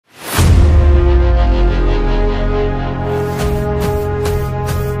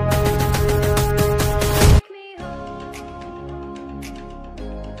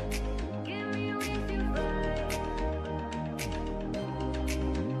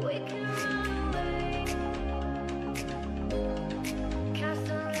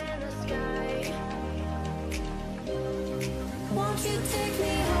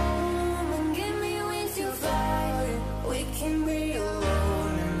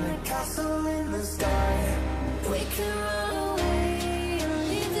We can run away and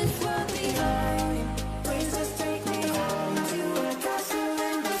leave this world behind. Please just take me home to a castle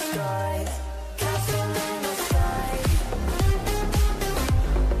in the sky. Castle in the sky.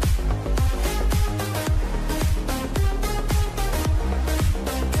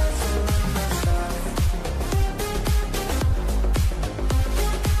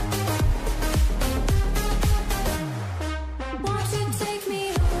 Won't you take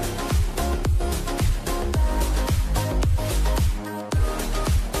me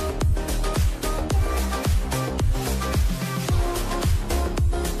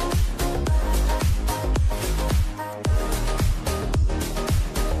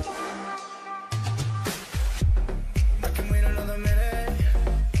I can wait another minute,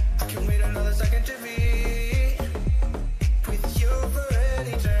 I can wait another second to be with you for an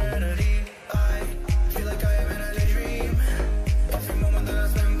eternity. I feel like I am in a daydream. Every moment that I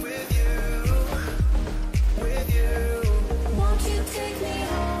spend with you, with you. Won't you take me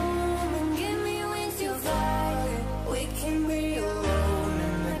home and give me wings to fly? We can be alone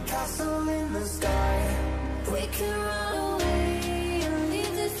in the castle in the sky. We can run away and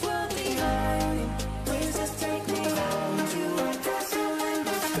leave this world behind. Please just take me home to a castle in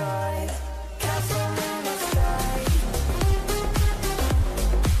the sky. Castle in the sky.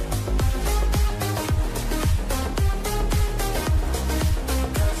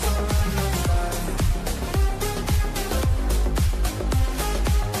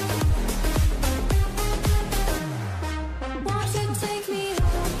 Won't you take me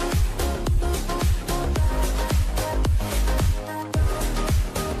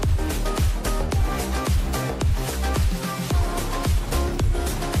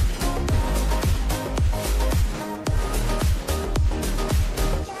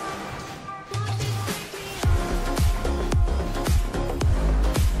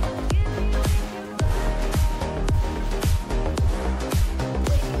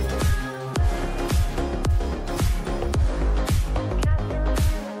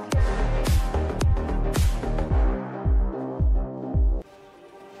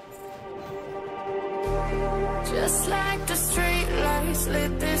just like the street lights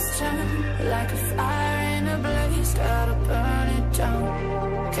lit this town, like a fire in a blaze, gotta burn it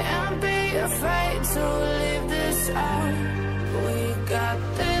down. Can't be afraid to leave this out. We got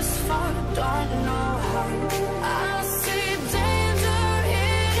this far, don't know